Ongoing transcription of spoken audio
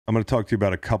I'm going to talk to you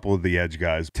about a couple of the edge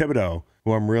guys. Thibodeaux,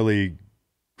 who I'm really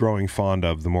growing fond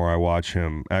of the more I watch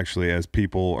him. Actually, as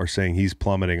people are saying he's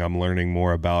plummeting, I'm learning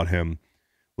more about him.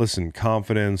 Listen,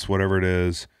 confidence, whatever it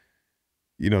is,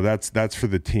 that's for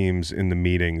the teams in the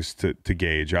meetings to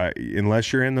gauge.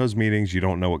 Unless you're in those meetings, you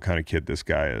don't know what kind of kid this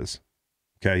guy is.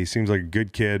 Okay, he seems like a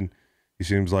good kid. He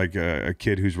seems like a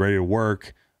kid who's ready to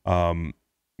work.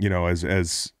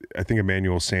 As I think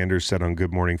Emmanuel Sanders said on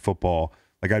Good Morning Football,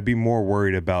 like I'd be more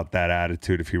worried about that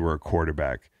attitude if he were a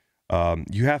quarterback.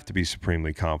 You have to be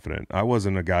supremely confident. I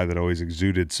wasn't a guy that always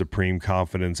exuded supreme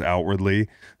confidence outwardly,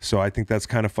 so I think that's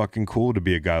kind of fucking cool to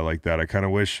be a guy like that. I kind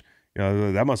of wish,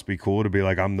 that must be cool to be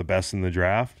like, I'm the best in the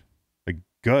draft. Like,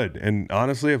 good. And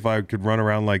honestly, if I could run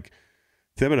around like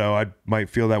Thibodeaux, I might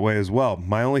feel that way as well.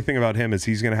 My only thing about him is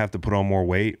he's going to have to put on more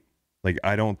weight. Like,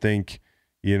 I don't think,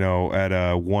 at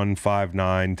a 1.59,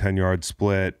 10-yard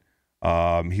split,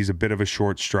 he's a bit of a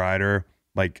short strider.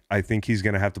 Like, I think he's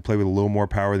going to have to play with a little more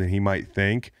power than he might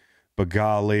think. But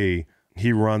golly,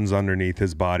 he runs underneath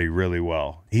his body really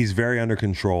well. He's very under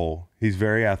control. He's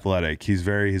very athletic.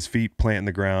 His feet plant in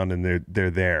the ground and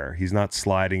they're there. He's not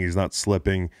sliding. He's not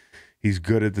slipping. He's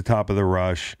good at the top of the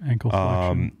rush. Ankle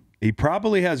flexion. He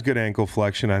probably has good ankle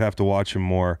flexion. I'd have to watch him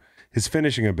more. His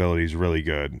finishing ability is really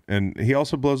good. And he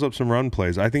also blows up some run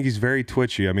plays. I think he's very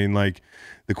twitchy. I mean, like,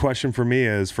 the question for me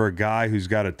is, for a guy who's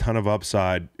got a ton of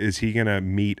upside, is he going to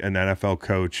meet an NFL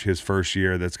coach his first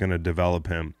year that's going to develop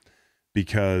him?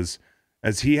 Because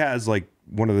as he has, like,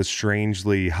 one of the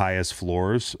strangely highest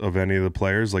floors of any of the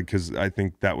players, like, because I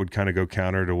think that would kind of go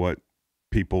counter to what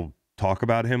people talk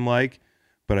about him like.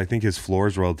 But I think his floor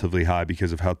is relatively high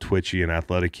because of how twitchy and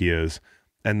athletic he is.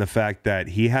 And the fact that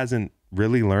he hasn't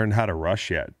really learned how to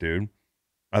rush yet, dude.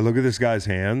 I look at this guy's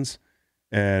hands,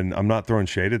 and I'm not throwing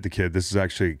shade at the kid. This is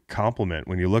actually a compliment.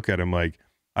 When you look at him, like,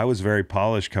 I was very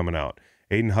polished coming out.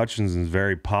 Aidan Hutchinson is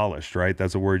very polished, right?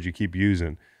 That's a word you keep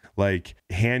using. Like,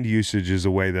 hand usage is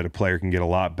a way that a player can get a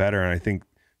lot better. And I think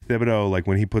Thibodeaux, like,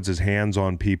 when he puts his hands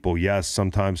on people, yes,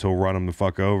 sometimes he'll run them the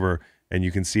fuck over, and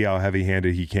you can see how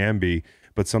heavy-handed he can be.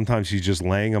 But sometimes he's just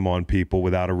laying them on people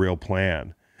without a real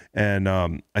plan. And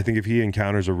I think if he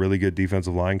encounters a really good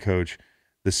defensive line coach,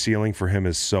 the ceiling for him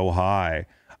is so high,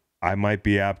 I might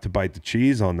be apt to bite the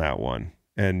cheese on that one.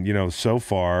 And, so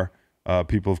far,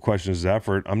 people have questioned his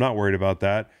effort. I'm not worried about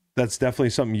that. That's definitely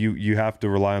something you have to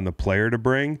rely on the player to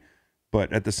bring.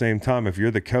 But at the same time, if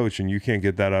you're the coach and you can't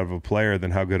get that out of a player,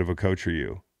 then how good of a coach are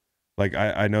you? Like,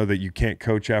 I know that you can't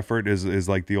coach effort is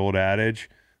like the old adage,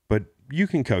 but you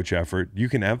can coach effort. You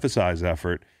can emphasize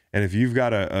effort. And if you've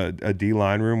got a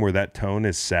D-line room where that tone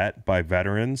is set by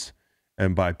veterans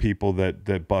and by people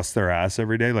that bust their ass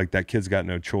every day, like, that kid's got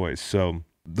no choice. So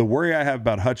the worry I have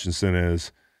about Hutchinson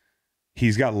is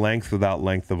he's got length without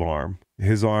length of arm.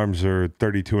 His arms are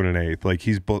 32 1/8. Like,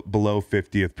 he's below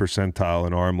 50th percentile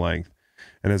in arm length.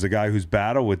 And as a guy who's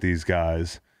battled with these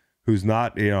guys, who's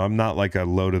not, I'm not like a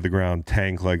low to the ground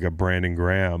tank like a Brandon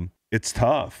Graham. It's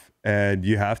tough. And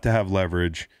you have to have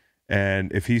leverage.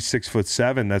 And if he's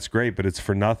 6'7", that's great, but it's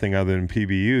for nothing other than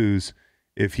PBUs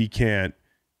if he can't,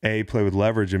 A, play with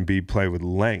leverage, and B, play with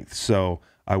length. So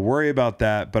I worry about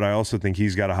that, but I also think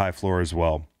he's got a high floor as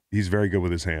well. He's very good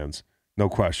with his hands, no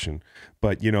question.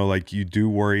 But, like, you do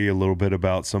worry a little bit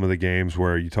about some of the games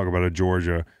where you talk about a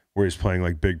Georgia where he's playing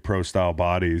like big pro-style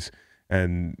bodies,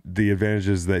 and the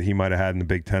advantages that he might have had in the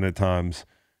Big Ten at times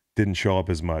didn't show up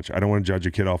as much. I don't want to judge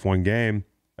a kid off one game.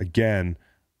 Again,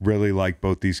 really like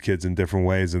both these kids in different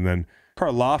ways. And then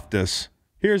Karlaftis,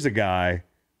 here's a guy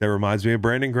that reminds me of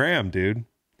Brandon Graham, dude.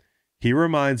 He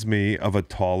reminds me of a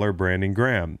taller Brandon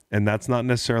Graham. And that's not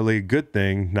necessarily a good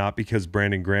thing, not because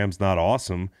Brandon Graham's not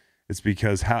awesome. It's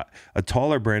because a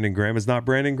taller Brandon Graham is not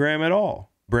Brandon Graham at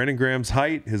all. Brandon Graham's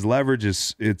height, his leverage,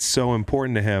 it's so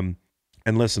important to him.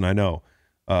 And listen, I know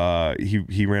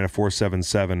he ran a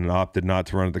 4.77 and opted not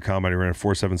to run at the combine. He ran a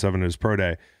 4.77 at his pro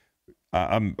day.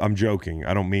 I'm joking.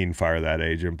 I don't mean fire that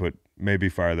agent, but maybe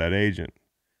fire that agent,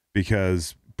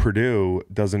 because Purdue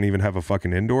doesn't even have a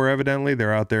fucking indoor. Evidently,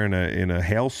 they're out there in a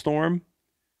hailstorm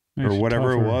or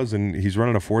whatever it was, and he's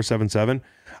running a 4.77.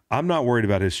 I'm not worried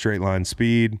about his straight line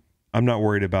speed. I'm not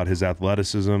worried about his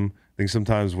athleticism. I think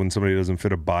sometimes when somebody doesn't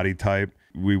fit a body type,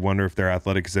 we wonder if they're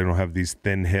athletic because they don't have these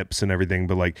thin hips and everything.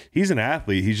 But, like, he's an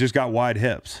athlete. He's just got wide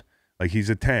hips. Like,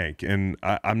 he's a tank, and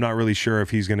I'm not really sure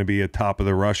if he's going to be a top of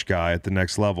the rush guy at the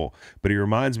next level. But he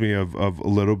reminds me of a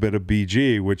little bit of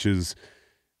BG, which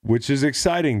is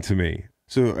exciting to me.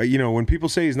 So, when people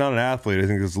say he's not an athlete, I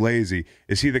think that's lazy.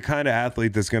 Is he the kind of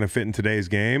athlete that's going to fit in today's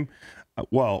game?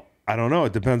 Well, I don't know.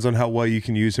 It depends on how well you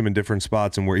can use him in different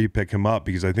spots and where you pick him up,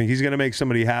 because I think he's going to make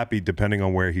somebody happy depending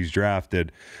on where he's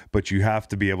drafted. But you have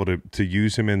to be able to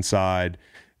use him inside,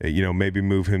 maybe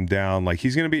move him down. Like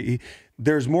he's going to be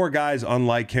there's more guys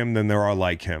unlike him than there are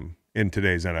like him in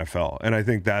today's NFL. And I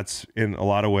think that's in a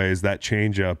lot of ways that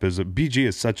changeup BG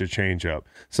is such a changeup.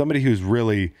 Somebody who's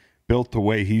really built the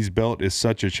way he's built is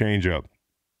such a changeup.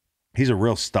 He's a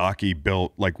real stocky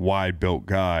built, like wide built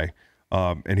guy.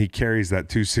 And he carries that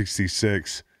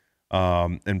 266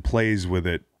 and plays with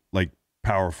it like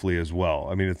powerfully as well.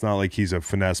 I mean, it's not like he's a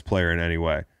finesse player in any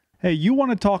way. Hey, you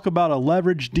want to talk about a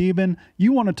leverage demon?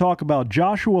 You want to talk about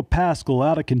Joshua Paschal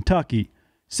out of Kentucky.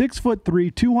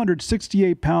 6'3",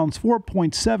 268 pounds,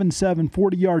 4.77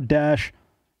 40-yard dash.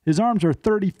 His arms are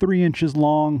 33 inches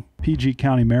long. PG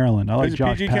County, Maryland. I like He's a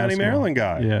Josh PG Paschal. County, Maryland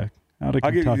guy. Yeah, out of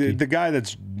Kentucky. The guy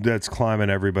that's climbing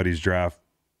everybody's draft,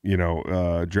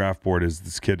 draft board is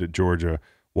this kid at Georgia,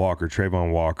 Walker,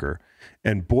 Travon Walker.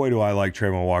 And boy, do I like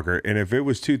Travon Walker. And if it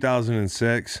was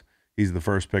 2006, he's the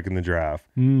first pick in the draft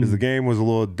because the game was a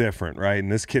little different, right? And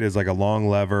this kid is like a long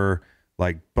lever,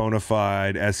 like bona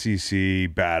fide SEC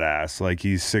badass. Like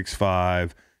he's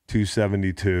 6'5",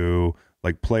 272,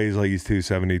 like plays like he's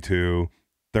 272,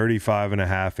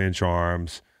 35.5-inch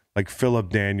arms, like Phillip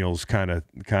Daniels kind of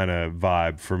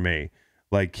vibe for me.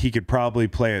 Like he could probably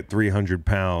play at 300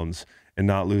 pounds and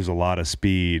not lose a lot of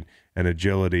speed and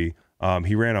agility.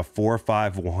 He ran a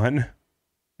 4.51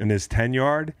 and his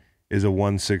 10-yard is a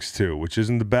 1.62, which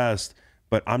isn't the best.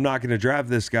 But I'm not going to draft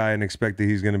this guy and expect that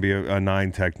he's going to be a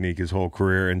 9 technique his whole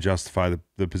career and justify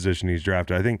the position he's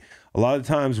drafted. I think a lot of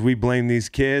times we blame these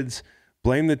kids,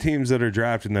 blame the teams that are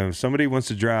drafting them. If somebody wants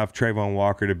to draft Travon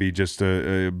Walker to be just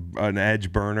an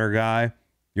edge burner guy,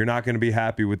 you're not going to be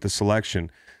happy with the selection.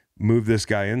 Move this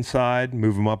guy inside,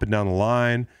 move him up and down the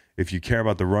line. If you care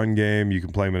about the run game, you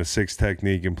can play him in a 6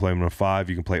 technique, you can play him in a 5,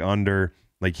 you can play under.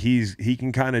 Like he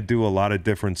can kind of do a lot of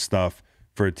different stuff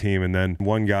for a team. And then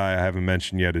one guy I haven't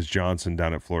mentioned yet is Johnson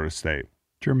down at Florida State.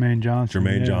 Jermaine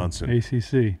Johnson.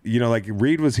 ACC. Like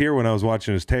Reed was here when I was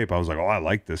watching his tape. I was like, oh, I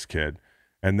like this kid.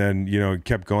 And then, it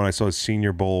kept going. I saw his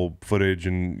Senior Bowl footage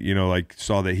and,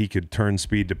 saw that he could turn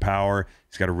speed to power.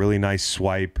 He's got a really nice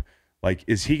swipe. Like,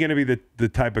 is he going to be the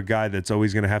type of guy that's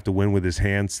always going to have to win with his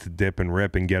hands to dip and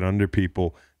rip and get under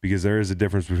people? Because there is a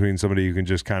difference between somebody who can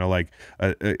just kind of like,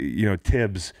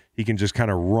 Tibbs, he can just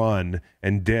kind of run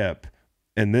and dip.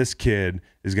 And this kid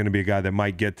is going to be a guy that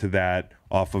might get to that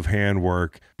off of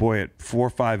handwork. Boy, at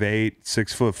 4'5'8",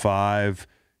 6'5",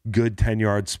 good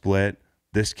 10-yard split,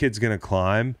 this kid's going to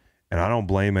climb. And I don't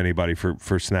blame anybody for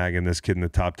snagging this kid in the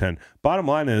top 10. Bottom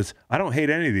line is, I don't hate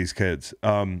any of these kids.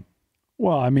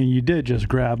 Well, I mean, you did just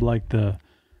grab like the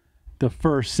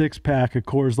first 6-pack of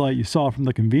Coors Light you saw from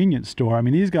the convenience store. I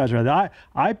mean, these guys are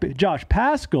Josh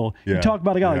Paschal. Yeah, you talk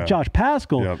about a guy like Josh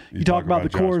Paschal. Yep. You talk about the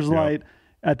Coors Light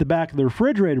at the back of the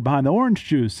refrigerator behind the orange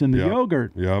juice and the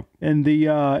yogurt and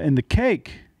the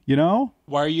cake. Why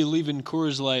are you leaving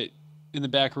Coors Light in the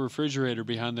back of the refrigerator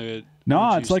behind the?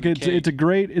 No, it's like it's a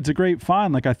great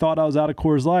find. Like I thought I was out of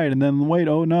Coors Light, and then wait,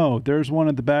 oh no, there's one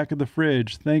at the back of the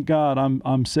fridge. Thank God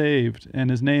I'm saved.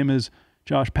 And his name is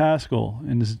Josh Paschal,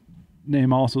 and his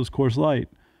name also is Coors Light,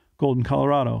 Golden,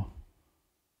 Colorado.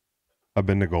 I've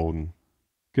been to Golden.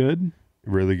 Good.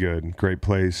 Really good. Great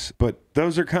place. But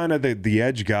those are kind of the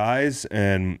edge guys,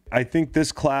 and I think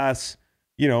this class,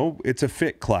 it's a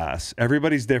fit class.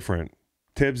 Everybody's different.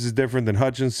 Tibbs is different than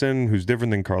Hutchinson, who's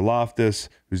different than Karlaftis,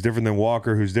 who's different than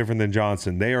Walker, who's different than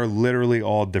Johnson. They are literally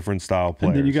all different style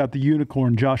players. And then you got the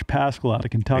unicorn, Josh Paschal out of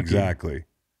Kentucky. Exactly.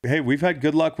 Hey, we've had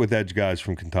good luck with edge guys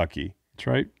from Kentucky. That's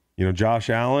right. Josh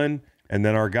Allen, and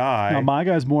then our guy. No, my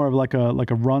guy's more of like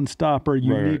a run stopper,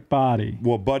 unique body.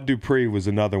 Well, Bud Dupree was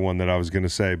another one that I was going to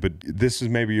say, but this is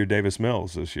maybe your Davis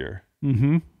Mills this year.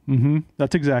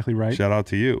 That's exactly right. Shout out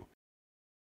to you.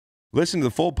 Listen to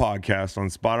the full podcast on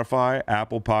Spotify,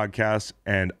 Apple Podcasts,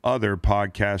 and other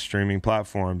podcast streaming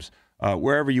platforms.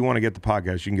 Wherever you want to get the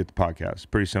podcast, you can get the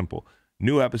podcast. Pretty simple.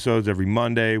 New episodes every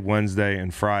Monday, Wednesday,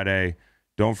 and Friday.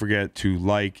 Don't forget to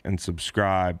like and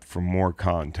subscribe for more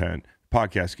content.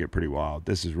 Podcasts get pretty wild.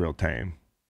 This is real tame.